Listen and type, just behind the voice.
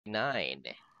9.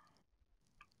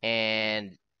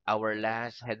 And our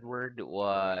last headword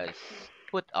was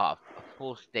put off, a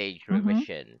full stage Mm-hmm.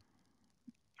 revision.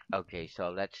 Okay, so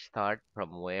let's start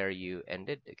from where you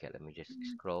ended. Okay, let me just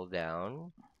scroll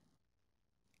down.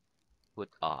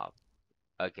 Put off.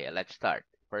 Okay, let's start.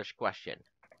 First question.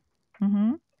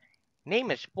 Mm-hmm.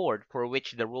 Name a sport for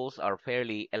which the rules are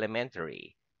fairly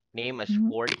elementary. Name a Mm-hmm.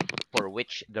 sport for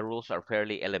which the rules are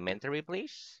fairly elementary,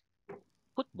 please.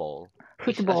 Football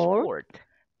is a Football sport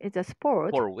is a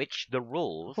sport for which the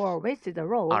rules for which the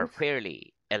are rules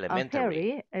fairly are elementary.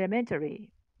 very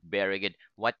elementary. Very good.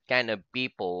 What kind of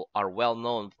people are well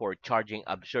known for charging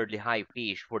absurdly high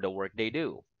fees for the work they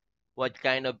do? What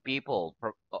kind of people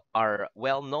are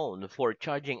well known for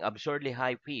charging absurdly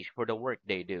high fees for the work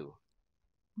they do?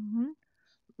 Mm-hmm.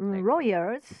 Like,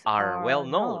 Lawyers are well are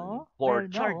known now for well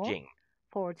known charging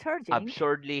for charging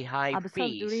absurdly high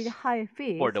absurdly fees high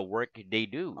for fees the work they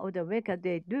do. of the work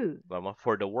they do. Well,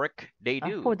 for the work they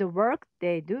For do. the work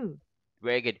they do.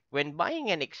 Very good. When buying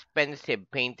an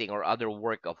expensive painting or other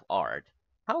work of art,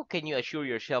 how can you assure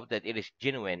yourself that it is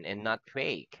genuine and not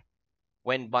fake?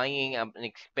 When buying an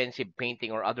expensive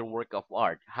painting or other work of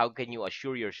art, how can you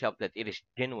assure yourself that it is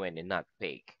genuine and not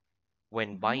fake?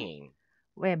 When Mhm. buying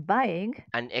When buying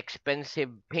an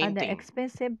expensive an painting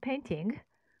expensive painting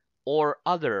or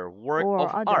other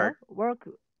or other work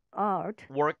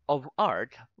of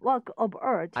art, work of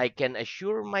art, I can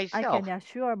assure I can myself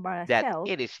assure that myself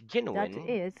it is that genuine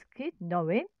is keep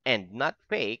knowing and not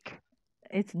fake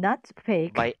it's not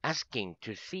fake by asking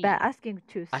to by see asking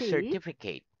to a see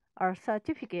certificate, our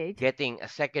certificate, getting a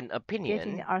second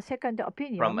getting opinion our second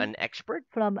from opinion an expert,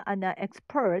 from an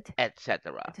expert,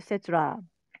 etc. etc.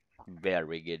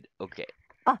 Very good. Okay.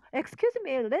 Excuse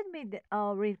me, let me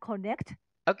reconnect.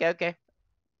 Okay, okay.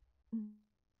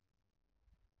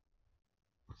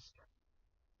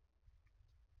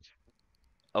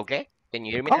 Okay. Can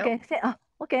you hear me now?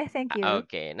 Okay, thank you.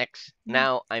 Okay, next. Mm-hmm.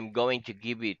 Now I'm going to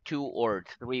give you 2 or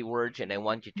 3 words and I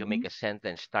want you to Mm-hmm. make a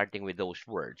sentence starting with those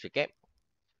words, okay?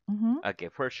 Mm-hmm. Okay,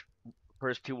 first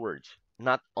 2 words.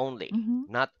 Not only, Mm-hmm.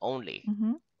 not only,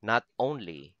 Mm-hmm. not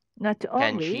only Not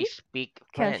can she only speak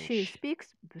can she French, speak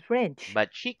French,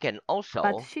 but she can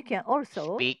but also she can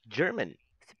also speak German.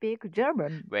 speak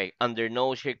German. Right? Under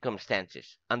no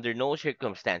circumstances, under no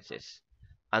circumstances,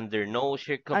 under no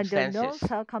Under no circumstances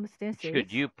circumstances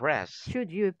should you press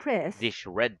should you press this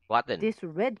red button. this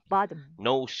red button.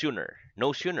 No sooner,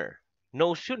 no sooner,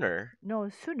 no sooner No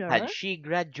had sooner she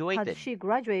had graduated she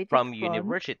graduated from from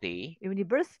university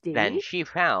than university she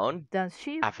found than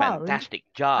she a found fantastic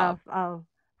job. a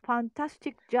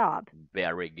fantastic job.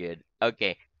 Very good.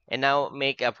 Okay. And now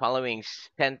make a following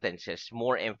sentences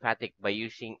more emphatic by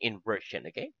using inversion.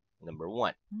 Okay. Number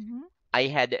 1. Mm-hmm. I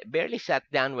had barely sat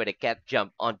down when a cat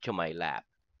jumped onto my lap.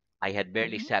 I had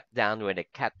barely Mm-hmm. sat down when a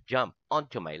cat jumped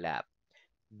onto my lap.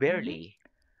 Mm-hmm. Barely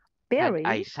had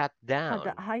I Barry sat had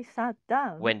down I sat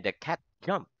down when the cat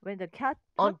jumped when the cat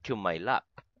jumped onto my lap.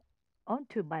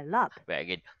 onto my lap. Very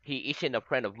good. He isn't a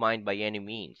friend of mine by any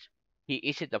means. He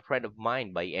isn't a friend of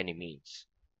mine by any means.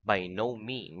 By no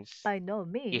means By no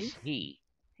is means he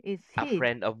is a he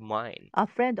friend of mine. a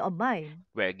friend of mine.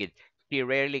 Very good. She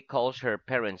rarely calls her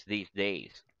parents these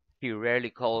days. She rarely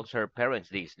calls her parents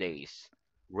these days.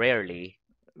 Rarely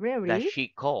does Rarely she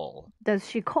call does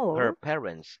she her call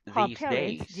parents her these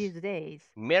parents days. these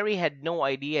days. Mary had no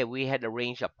idea we had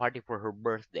arranged a party for her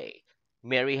birthday.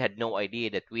 Mary had no idea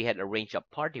that we had arranged a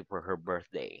party for her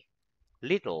birthday.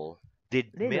 Little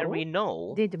did Mary Little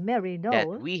know did Mary that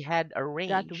know we had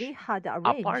that we arranged had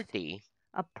a arranged party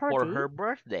a for party her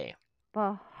birthday.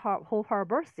 for her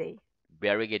birthday.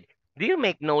 Very good. Do you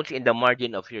make notes in the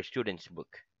margin of your student's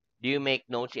book? Do you make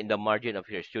notes in the margin of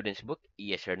your student's book?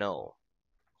 Yes or no?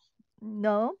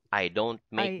 No, I don't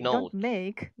make I don't notes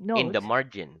make in the notes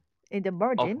margin in the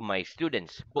of margin my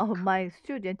student's of book. my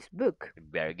student's book.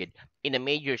 Very good. In a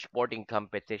major sporting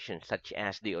competition such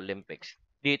as the Olympics,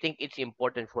 do you think it's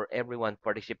important for everyone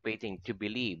participating to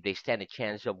believe they stand a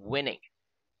chance of winning?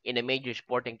 In a major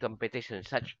sporting competition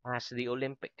such as the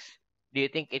Olympics, do you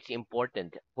think it's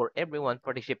important for everyone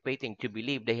participating to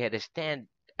believe they had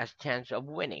a chance of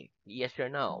winning? Yes or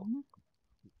no? Mhm.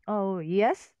 Oh,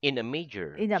 yes, In a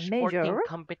major in a major sporting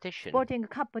competition sporting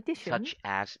competition such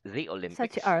as the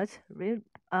such Olympics, as the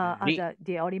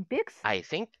the Olympics, I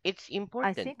think it's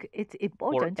I important think it's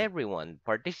for important everyone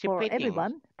for participating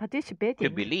everyone to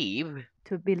participating believe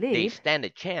to they believe stand a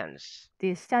chance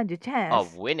they stand a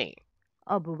of chance winning.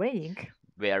 of winning.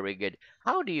 Very good.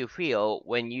 How do you feel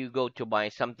when you go to buy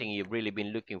something you've really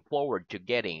been looking forward to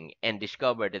getting and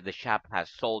discover that the shop has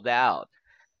sold out?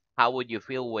 How would you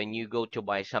feel when you go to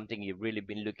buy something you've really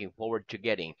been looking forward to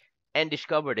getting and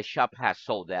discover the shop has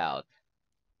sold out?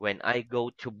 When I go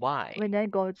to buy When I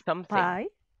go something buy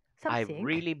I've something,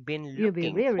 really been you'll be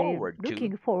looking really forward to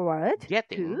looking forward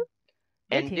to getting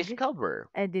and getting, discover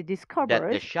and they that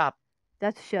the discovered shop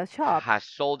that your shop has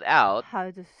sold out,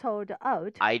 has sold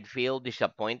out, I'd feel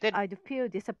disappointed I'd feel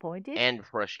disappointed and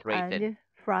frustrated.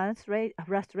 and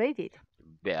frustrated.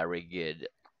 Very good.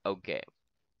 Okay.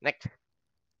 Next,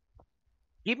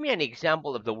 give me an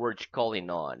example of the words calling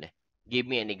on. Give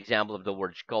me an example of the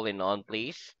words calling on,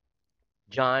 please.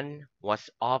 John was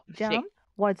off John sick,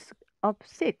 was up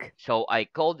sick, so I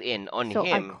called in so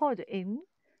I called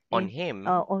on in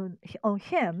him on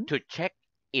him to check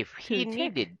if to he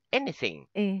check needed anything.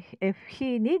 if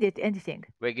he needed anything.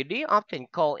 Reggie, do you often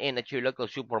call in at your local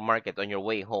supermarket on your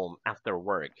way home after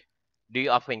work? Do you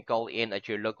often call in at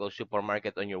your local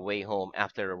supermarket on your way home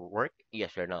after work?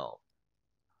 Yes or no?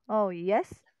 Oh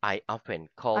yes, I often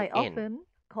call I in often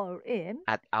call in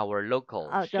at our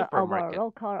local our supermarket,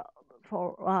 local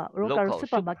local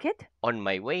super, supermarket on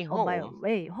my way on my home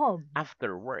way home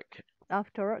after work.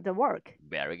 after the work.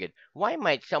 Very good. Why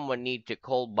might someone need to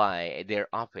call by their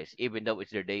office even though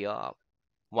it's their day off?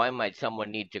 Why might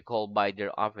someone need to call by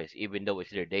their office even though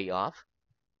it's their day off?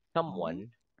 Mhm.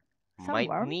 Someone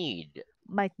might Someone need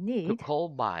might to need call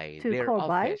by to their call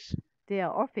by office their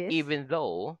office even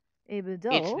though even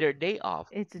it's though their day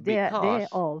off it's their day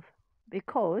because off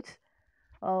because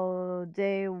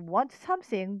they want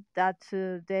something that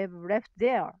they've left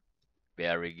there.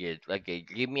 very good. Okay,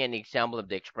 give me an example of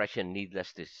the expression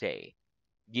needless to say.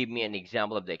 Give me an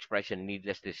example of the expression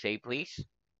needless to say, please.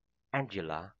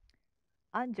 Angela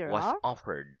was Angela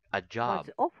offered a was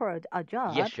job offered a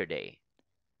job yesterday.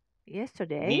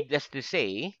 yesterday. Needless to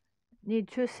say, Need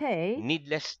to say,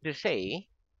 needless to say,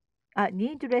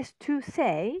 needless to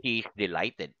say, he's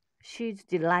delighted. she's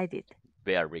delighted.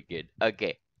 Very good.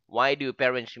 Okay. Why do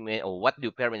parents mean, or what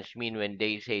do parents mean when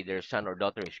they say their son or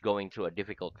daughter is going through a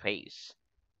difficult phase?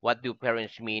 What do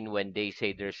parents mean when they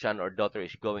say their son or daughter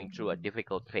is going through a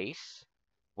difficult phase?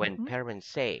 When Mhm. parents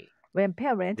say When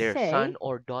parents their son say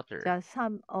or daughter that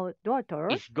son or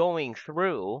daughter is going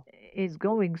through is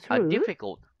going a through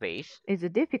difficult phase, is a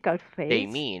difficult they phase,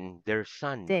 mean their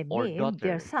son they or mean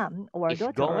their daughter son or is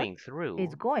daughter going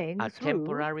is through going a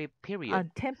through temporary a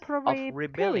period of temporary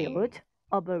rebelling period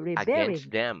of against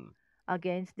rebelling them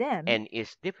against them, and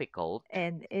is difficult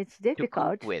and it's to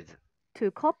cope difficult with,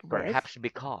 to cope with, perhaps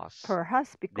because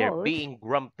perhaps they're because being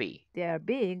grumpy they are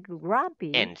being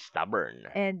grumpy and stubborn.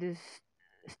 and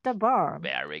stubborn.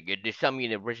 Very good. Do some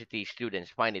university students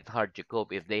find it hard to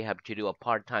cope if they have to do a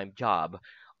part time job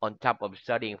on top of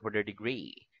studying for their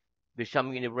degree? Do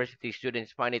some university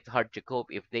students find it hard to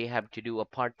cope if they have to do a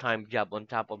part time job on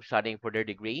top of studying for their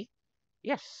degree?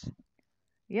 Yes.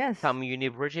 Yes, Some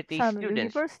university some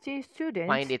students university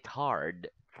find students it hard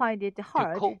find it to hard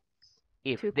cope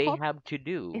if to they cope have to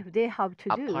do if they have to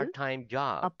a do part time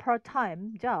a job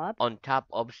part-time job on top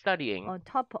of studying on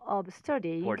top of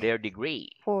for studying their degree.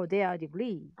 for their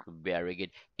degree. Very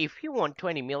good. If you won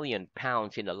 20 million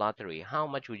pounds in the lottery, how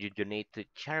much would you donate to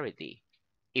charity?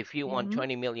 If you won Hmm.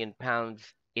 20 million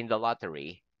pounds in the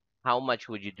lottery, how much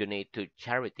would you donate to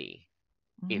charity?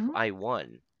 If Hmm. I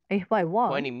won If I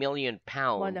won 20 million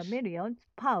won a pounds million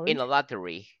in pound a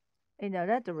lottery, in a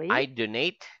lottery, I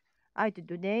donate I'd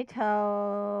donate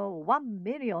 1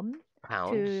 million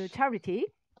to pounds. charity,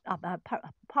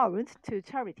 pounds to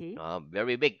charity.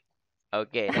 Very big.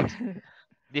 Okay, next.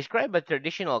 Describe a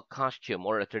traditional costume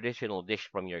or a traditional dish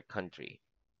from your country.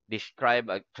 Describe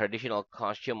a traditional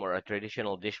costume or a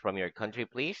traditional dish from your country,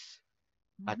 please.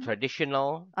 A Mhm.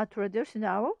 traditional A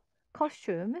traditional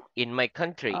costume in my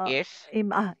country uh, is in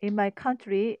my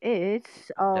country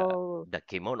is the the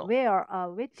kimono. wear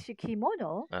which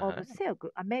kimono Uh-huh. of silk,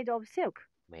 made of silk.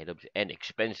 Made of and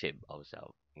expensive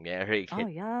also. Very Oh good.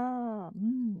 yeah,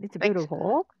 it's Next.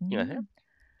 beautiful. Uh-huh.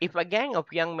 If a gang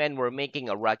of young men were making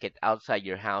a racket outside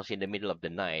your house in the middle of the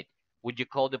night, would you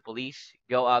call the police,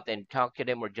 go out and talk to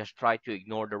them, or just try to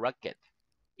ignore the racket?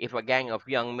 If a gang of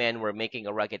young men were making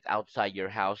a racket outside your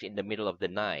house in the middle of the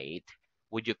night,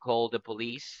 would you call the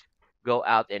police, go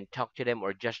out and talk to them,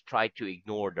 or just try to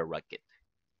ignore the racket?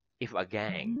 If a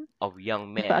gang Mhm. of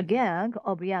young If a men gang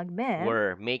of young men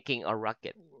were making a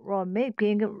racket were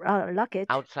making a racket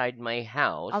outside my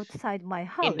house outside my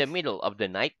in the house middle of the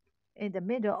night, in the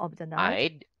middle of the night,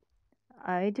 I'd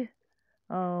I'd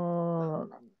uh,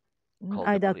 call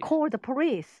the I'd police. call the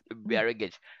police. Very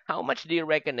good. How much do you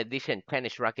reckon a decent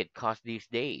tennis racket costs these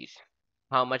days?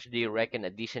 How much do you reckon a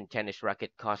decent tennis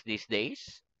racket costs these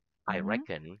days? I Hmm.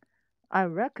 reckon I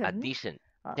a reckon decent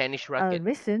uh, Tennis a racket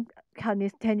recent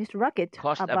tennis racket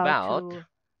cost about about to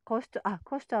cost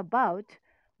about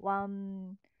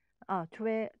one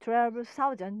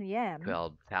 12,000 yen.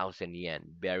 12,000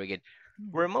 yen. Very good.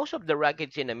 Mm. Were most of the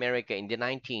rackets in America in the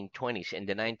 1920s and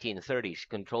the 1930s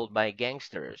controlled by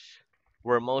gangsters?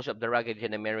 Were most of the rackets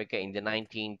in America in the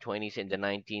 1920s and the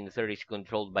 1930s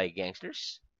controlled by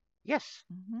gangsters? Yes.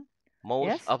 Hmm.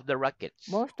 Most Yes, of the rackets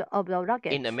most of the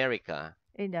in rockets America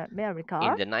in America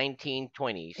in the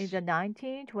in 1920s the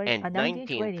 1920, and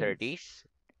 1920s 1930s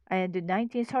and the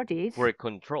 1930s were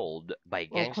controlled by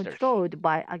were gangsters. controlled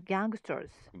by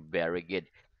gangsters. Very good.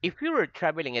 If you were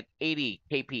traveling at 80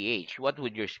 kph, what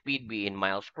would your speed be in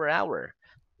miles per hour?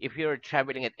 If you were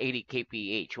traveling at 80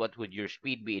 kph, what would your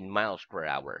speed be in miles per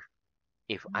hour?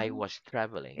 If I Mhm. was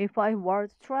traveling If I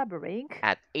was traveling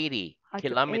at 80 at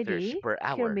kilometers 80 per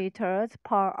hour, kilometers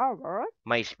per hour,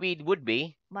 my speed would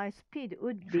be my speed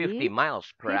would 50 be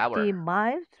miles per 50 hour.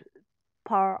 miles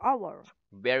per hour.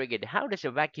 Very good. How does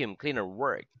a vacuum cleaner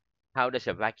work? How does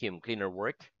a vacuum cleaner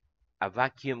work? A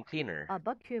vacuum cleaner A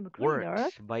vacuum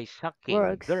cleaner works by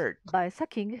sucking works dirt by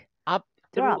sucking up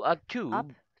through drop a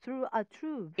up tube through a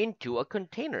tube into a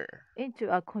container. into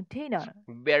a container.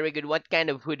 Very good. What kind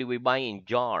of food do we buy in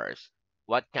jars?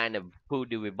 What kind of food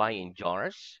do we buy in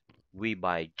jars? We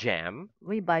buy jam,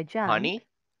 We buy jam, honey,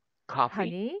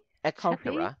 coffee, honey,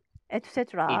 coffee, etc.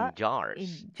 etc. in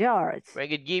jars. in jars. Very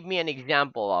good. Give me an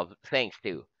example of thanks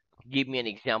to. Give me an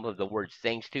example of the words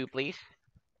thanks to, please.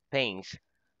 Thanks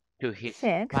to his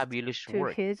Thanks fabulous to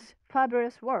work. his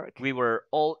fabulous work, We were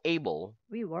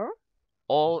we were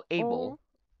all able, all.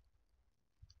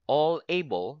 all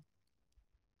able.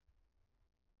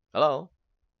 Hello?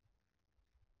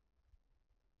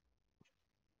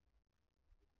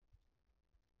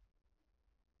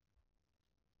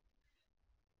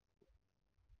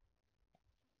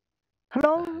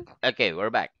 Hello. Okay, we're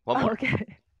back. One more.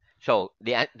 Okay. So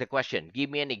the question, give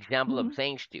me an example of Mhm,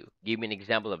 thanks to. Give me an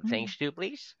example of mhm, thanks to,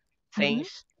 please. mhm.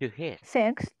 Thanks to his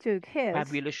Thanks to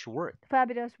his fabulous work,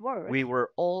 fabulous work, we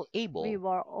were all we able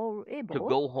were all to able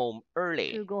go home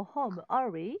early. to go home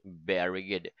early. Very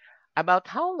good. About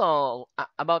how long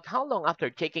after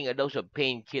taking a dose of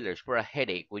painkillers for a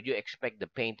headache would you expect the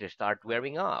pain to start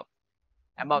wearing off?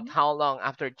 About Mhm, how long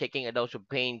after taking a dose of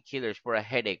painkillers for a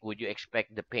headache would you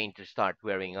expect the pain to start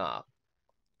wearing off?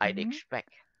 I'd mhm.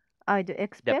 expect I'd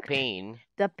the expect pain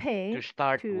the to pain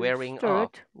start to wearing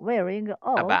off start wearing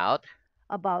off about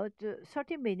about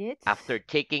 30 minutes after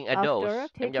taking a after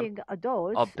dose taking a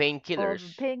dose of of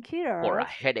painkillers for a painkillers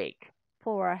headache.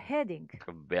 for a headache.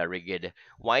 Very good.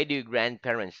 Why do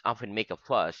grandparents often make a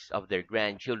fuss of their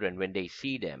grandchildren when they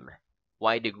see them?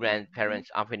 Why do Mhm, grandparents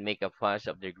often make a fuss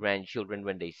of their grandchildren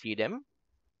when they see them?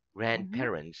 mhm.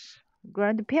 Grandparents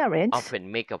Grandparents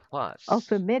often make a fuss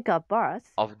often make a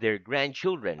fuss of their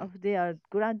grandchildren of their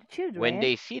when grandchildren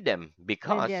they see them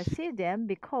when because they see them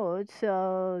because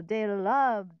they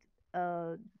love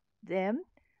uh, them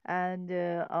and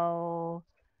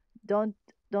don't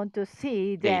don't to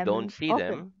see they don't them see often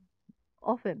them.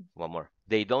 often One more.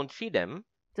 They don't see them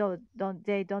so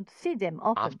don't see them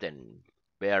often often.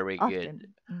 Very good.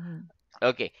 often. Hmm.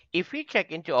 Okay, if we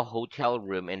check into a hotel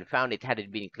room and found it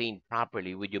hadn't been cleaned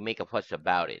properly, would you make a fuss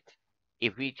about it?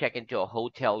 If we check into a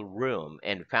hotel room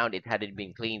and found it hadn't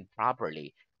been cleaned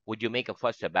properly, would you make a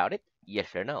fuss about it?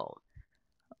 Yes or no?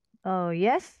 Oh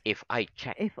yes, If I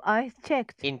check if I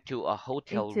checked into a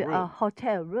hotel into a room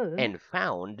hotel room and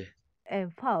found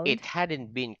and found it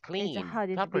hadn't been it cleaned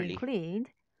hadn't been properly, cleaned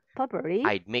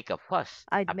properly, I'd make a fuss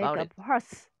I'd make about a it.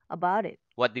 fuss about it.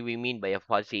 What do we mean by a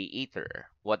fuzzy eater?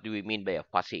 What do we mean by a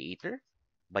fussy eater?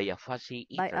 By a fussy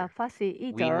By a eater, fussy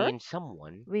we eater, mean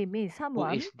someone we mean who someone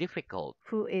is difficult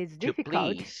who is to difficult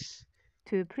please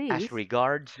to as please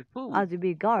regards food as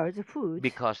regards food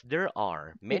because there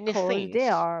are many because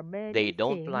there things are they many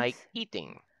don't like things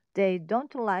eating. they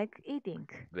don't like eating.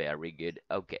 Very good.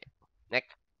 Okay.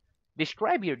 Next,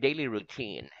 describe your daily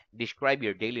routine. Describe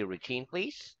your daily routine,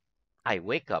 please. I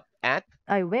wake up at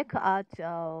I wake at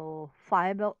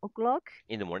 5 o'clock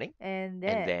in the morning and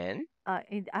and then then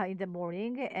in the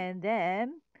morning and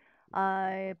then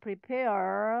I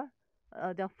prepare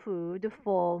the food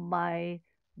for my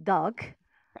dog.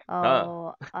 huh,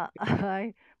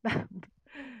 I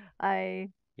I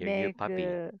your new make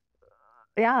puppy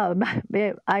yeah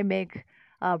I make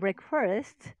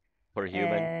breakfast for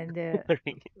human and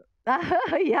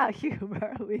yeah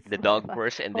humor with the my dog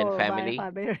first and then for my family.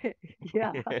 family.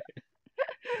 Yeah.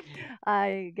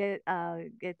 I get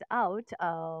out.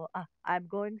 I'm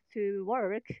going to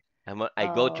work. I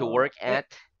go to work Eh,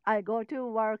 at I go to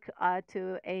work at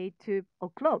 8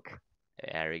 o'clock,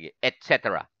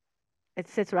 etc.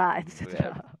 etc.,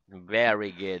 Ve- etc.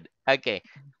 Very good. Okay.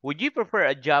 Would you prefer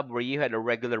a job where you had a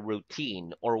regular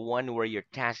routine or one where your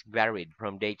tasks varied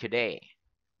from day to day?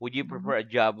 Would you Mhm. prefer a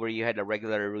job where you had a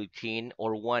regular routine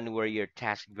or one where your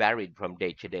tasks varied from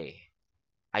day to day?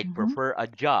 I'd Mhm. prefer a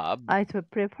job I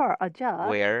would prefer a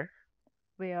job where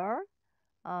where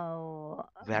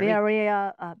varied.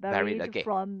 Varied. varied Okay.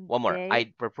 from One more. day.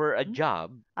 I'd prefer a Mhm.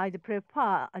 job I'd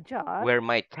prefer a job where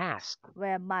my task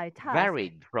where my task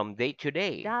varied from day to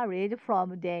day varied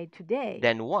from day to day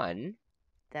than one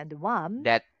than the one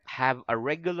that have a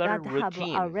regular that have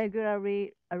routine.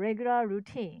 a regular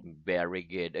routine. Very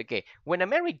good. Okay. When a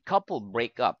married couple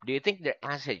break up, do you think their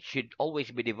assets should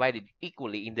always be divided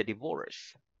equally in the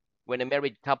divorce? When a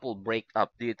married couple break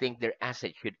up, do you think their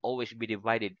assets should always be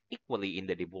divided equally in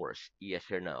the divorce?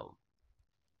 Yes or no?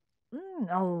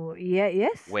 Oh, yeah,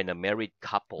 yes. When a married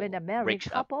When couple a married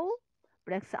breaks up, couple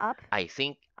breaks up, I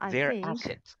think I their think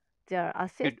assets their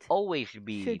should assets always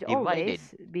be should divided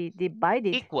always be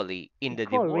divided equally in the equally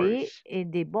divorce.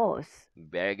 in the both.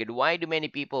 Very good. Why do many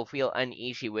people feel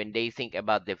uneasy when they think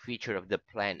about the future of the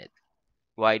planet?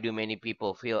 Why do many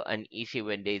people feel uneasy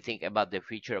when they think about the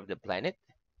future of the planet?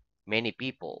 Many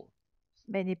people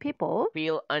Many people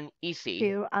feel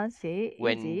uneasy feel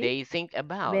when uneasy they think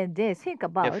about when they think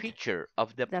the about future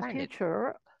of the the planet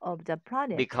future of the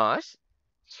planet because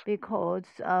because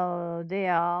they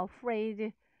are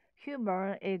afraid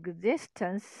human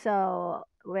existence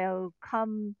will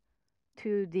come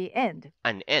to the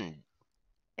an end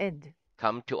end,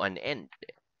 come to an end.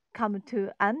 come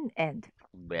to an end.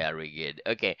 Very good.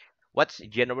 Okay. What's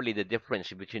generally the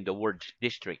difference between the words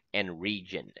district and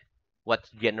region? What's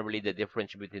generally the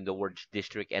difference between the words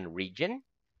district and region?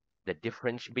 The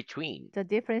difference between The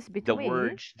difference the between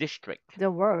words district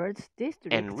the words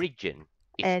and district region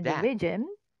is and that region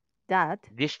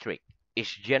that district is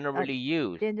a generally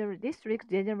used general district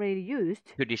generally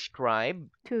used to describe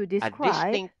to a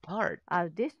describe distinct part a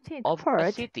distinct of a part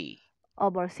city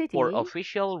of a for city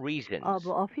official of reasons,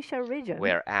 official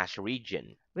region, whereas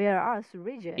region whereas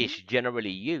region is generally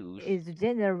used is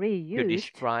generally to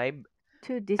used describe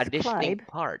to a describe distinct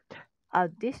part a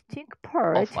distinct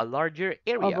of part a of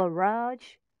area, a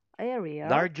area,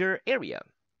 larger area,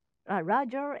 a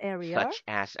larger area, such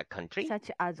as a country,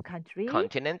 such as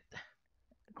country, continent,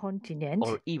 continent,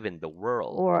 or even the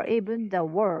world. or even the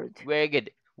world. Very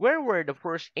good. Where were the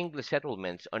first English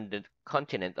settlements on the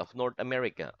continent of North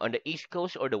America? On the East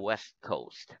Coast or the West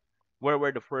Coast? Where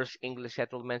were the first English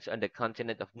settlements on the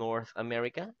continent of North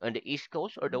America? On the East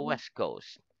Coast or the Mhm. West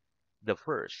Coast? The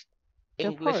first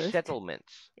The English first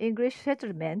settlements English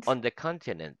settlements on the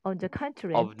continent on the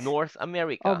of continent North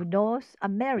of America North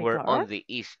were America on the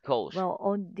East Coast. were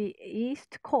on the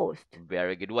East Coast.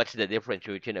 Very good. What's the difference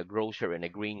between a grocer and a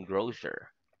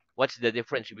greengrocer? What's the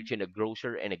difference between a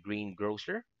grocer and a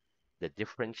greengrocer? The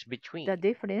difference The between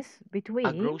difference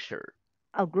a between grocer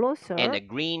a and grocer a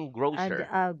and greengrocer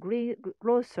a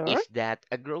grocer is that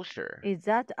a grocer is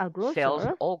that a sells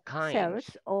grocer all kinds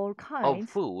sells all of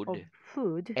kinds of food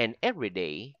food and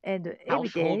everyday and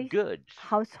household everyday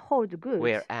goods, household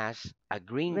goods, whereas a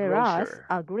whereas greengrocer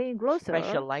a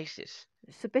greengrocer specializes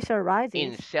specializes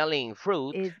in selling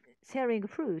fruit in selling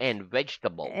fruits and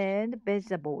vegetables. and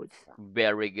vegetables.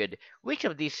 Very good. Which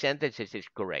of these sentences is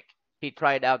correct? He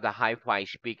tried out the hi-fi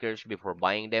speakers before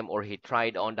buying them, or he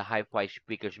tried on the hi-fi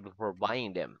speakers before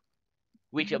buying them?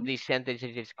 Which of Mhm. these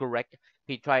sentences is correct?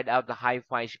 He tried out the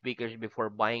hi-fi speakers before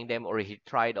buying them, or he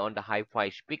tried on the hi-fi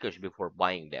speakers before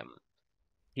buying them?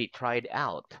 He tried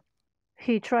out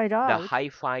He tried the out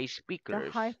hi-fi the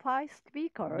speakers hi-fi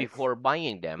speakers before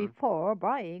buying them before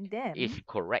buying is them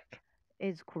correct.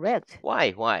 is correct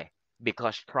Why? Why?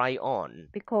 Because try on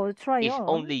because try is on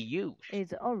only used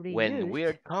is only when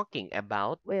we're used talking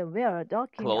about when we are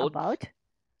talking clothes about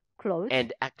clothes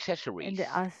and and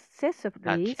accessories,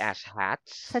 such accessories as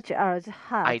hats, such as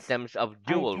hats, items of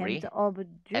items jewelry, of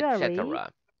jewelry,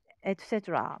 etc.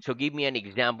 etc. So give me an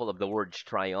example of the words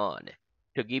try on.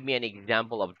 So give me an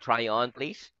example of try on,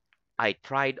 please. I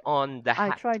tried on the I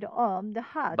hat, tried on the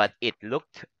hat, but it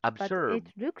looked but it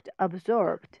absurd. looked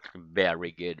absorbed.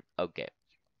 Very good. Okay.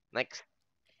 Next.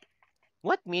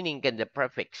 What meaning can the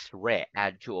prefix re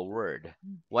add to a word?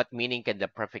 What meaning can the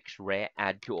prefix re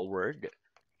add to a word?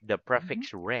 The Mhm.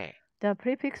 prefix re The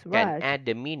prefix can red add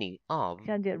the meaning of,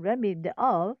 can the remedy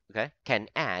of okay, can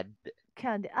add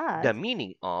can the add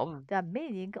meaning of the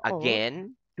meaning of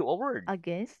again to a word.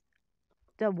 against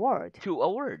the word To a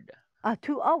word.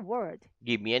 to a word.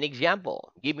 Give me an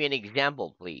example. Give me an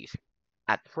example, please.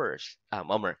 At first,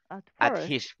 Omar, At at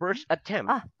first, his first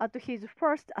attempt, at his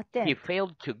first he attempt,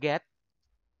 failed to get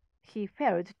he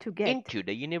failed to get into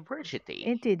the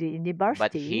university, into the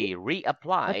but university, he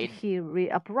but reapplied he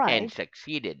and reapplied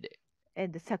succeeded.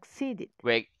 and succeeded.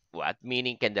 Wait, what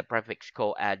meaning can the prefix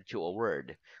 "co" add to a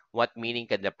word? What meaning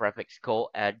can the prefix "co"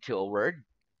 add to a word?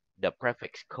 The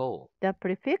prefix "co" The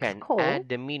prefix can co add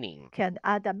the meaning can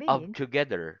add a of meaning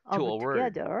together to of a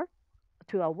word. together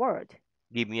to a word.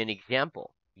 Give me an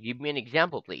example. Give me an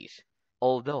example, please.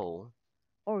 Although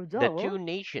the two Although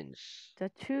nations the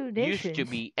two used to nations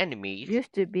be enemies,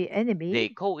 used to be enemy, they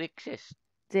coexist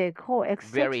they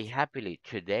very coexist happily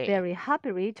today. very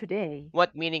happily today.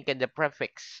 What meaning can the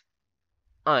prefix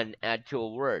 "un" add to a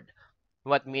word?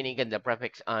 What meaning can the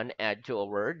prefix "un" add to a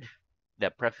word?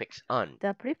 The prefix "un"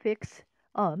 The prefix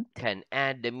umped can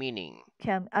add the meaning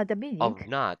can add the meaning of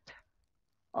not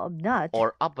of not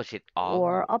or opposite of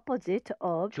or opposite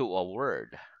of to a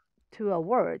word. to a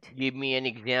word. Give me an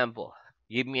example.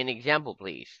 Give me an example,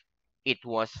 please. It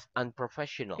was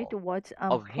It unprofessional was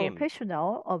of him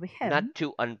unprofessional of not him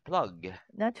to unplug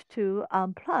not to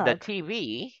the unplug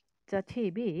TV the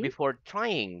TV before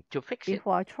trying to fix it.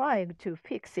 before trying to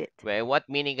fix it. Well, what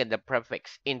meaning can the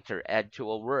prefix "inter" add to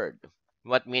a word?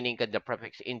 What meaning can the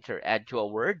prefix "inter" add to a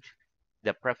word?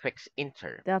 The prefix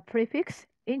 "inter" The prefix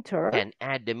inter can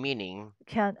add the meaning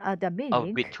can add the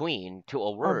of meaning between to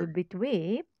a of word.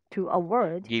 between to a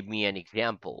word. Give me an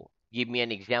example. Give me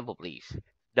an example, please.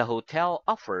 The hotel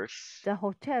offers The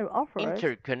hotel offers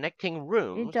interconnecting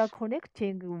rooms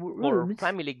interconnecting for rooms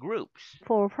family groups.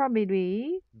 for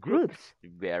family groups.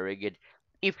 Very good.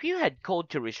 If you had called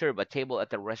to reserve a table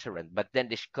at a restaurant, but then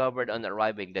discovered on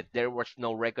arriving that there was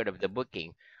no record of the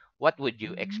booking, what would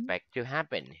you Mhm. expect to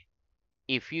happen?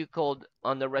 If you called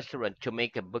on the restaurant to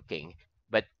make a booking,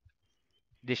 but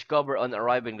discover on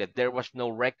arriving that there was no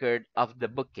record of the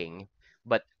booking,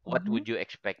 but what Mhm. would you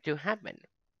expect to happen?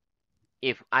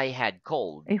 If I had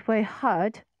called If I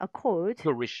had a code,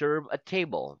 to reserve a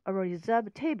table, a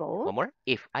reserved table, one more,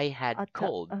 if I had at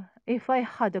called if I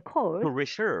had a to code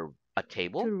reserve a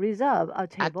to table reserve a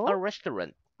at a table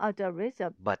restaurant, at a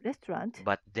but restaurant,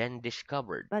 then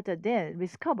discovered but then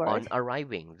on discovered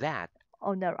arriving that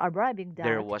on arriving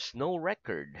there that was no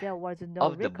record there was no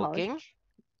of the record booking,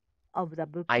 of the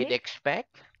I'd booking,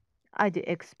 expect I'd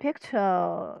expect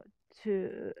to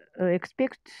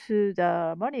expect to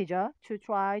the manager to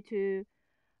try to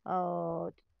uh,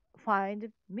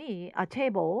 find me a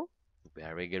table.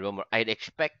 very good, one more, I'd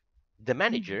expect the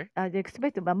manager I'd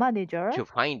expect my manager to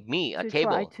find me a to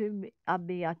try table to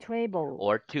be a table,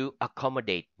 or to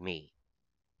accommodate me.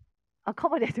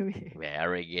 accommodate me.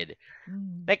 Very good.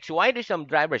 Mm. Next, why do some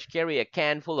drivers carry a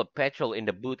can full of petrol in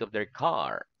the boot of their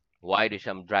car? Why do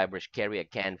some drivers carry a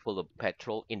can full of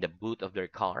petrol in the boot of their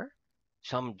car?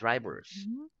 Some drivers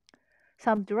Mhm.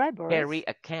 Some carry drivers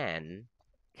a can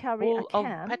carry a full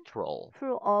of can petrol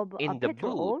full of a in the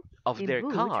boot petrol of in their boot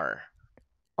car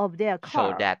of their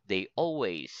so car, that they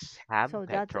always have so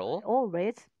that petrol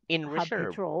always in have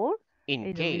reserve petrol in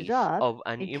in case reserve of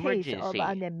an in case of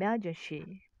an emergency.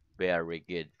 emergency. Very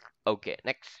good. Okay,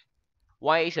 next.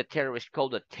 Why is a terrorist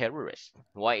called a terrorist?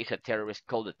 Why is a terrorist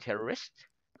called a terrorist?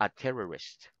 A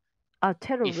terrorist A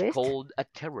is terrorist called a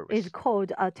is terrorist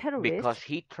called a terrorist because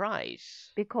he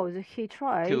tries because he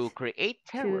to tries create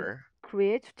to terror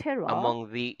create terror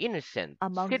among the innocent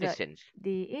among citizens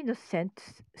the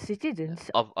innocent citizens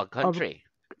of a of country.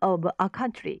 of a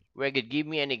country. Reggie, give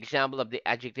me an example of the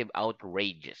adjective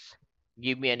outrageous.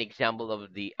 Give me an example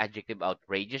of the adjective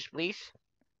outrageous, please.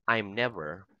 I'm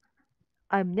never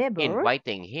I'm never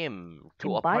inviting him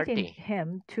to a inviting party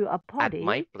him to a at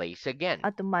my party place again.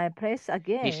 at my place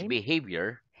His again.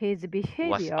 behavior His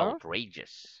was behavior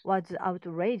outrageous. was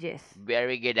outrageous.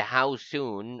 Very good. How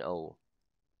soon? Oh,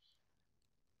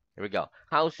 here we go.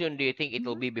 How soon do you think it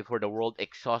will Hmm. be before the world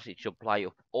exhausts its supply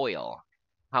of oil?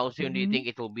 How soon do you Hmm. think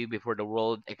it will be before the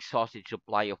world exhausts its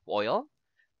supply of oil?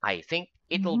 I think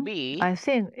it'll Hmm. be I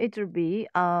think it will be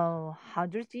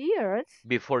 100 years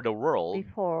before the world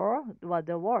before what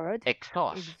the world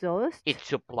exhausts exhausts its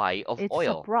supply of its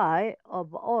oil. supply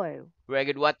of oil. Very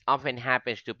good. What often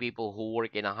happens to people who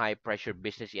work in a high pressure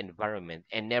business environment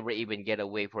and never even get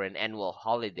away for an annual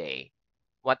holiday?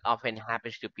 What often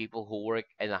happens to people who work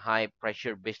in a high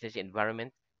pressure business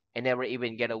environment and never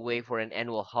even get away for an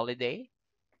annual holiday?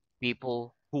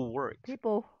 People who work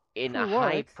People in who a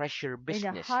high works pressure in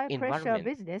a business high pressure environment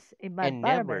business and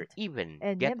never environment even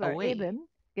and get never away even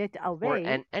get for away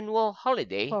an annual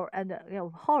holiday for an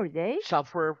holiday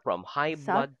suffer from high sub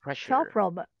blood suffer pressure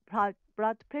from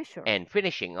blood pressure and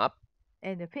finishing up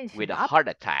and with finishing a up heart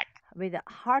attack. with a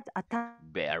heart attack.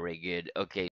 Very good. Okay.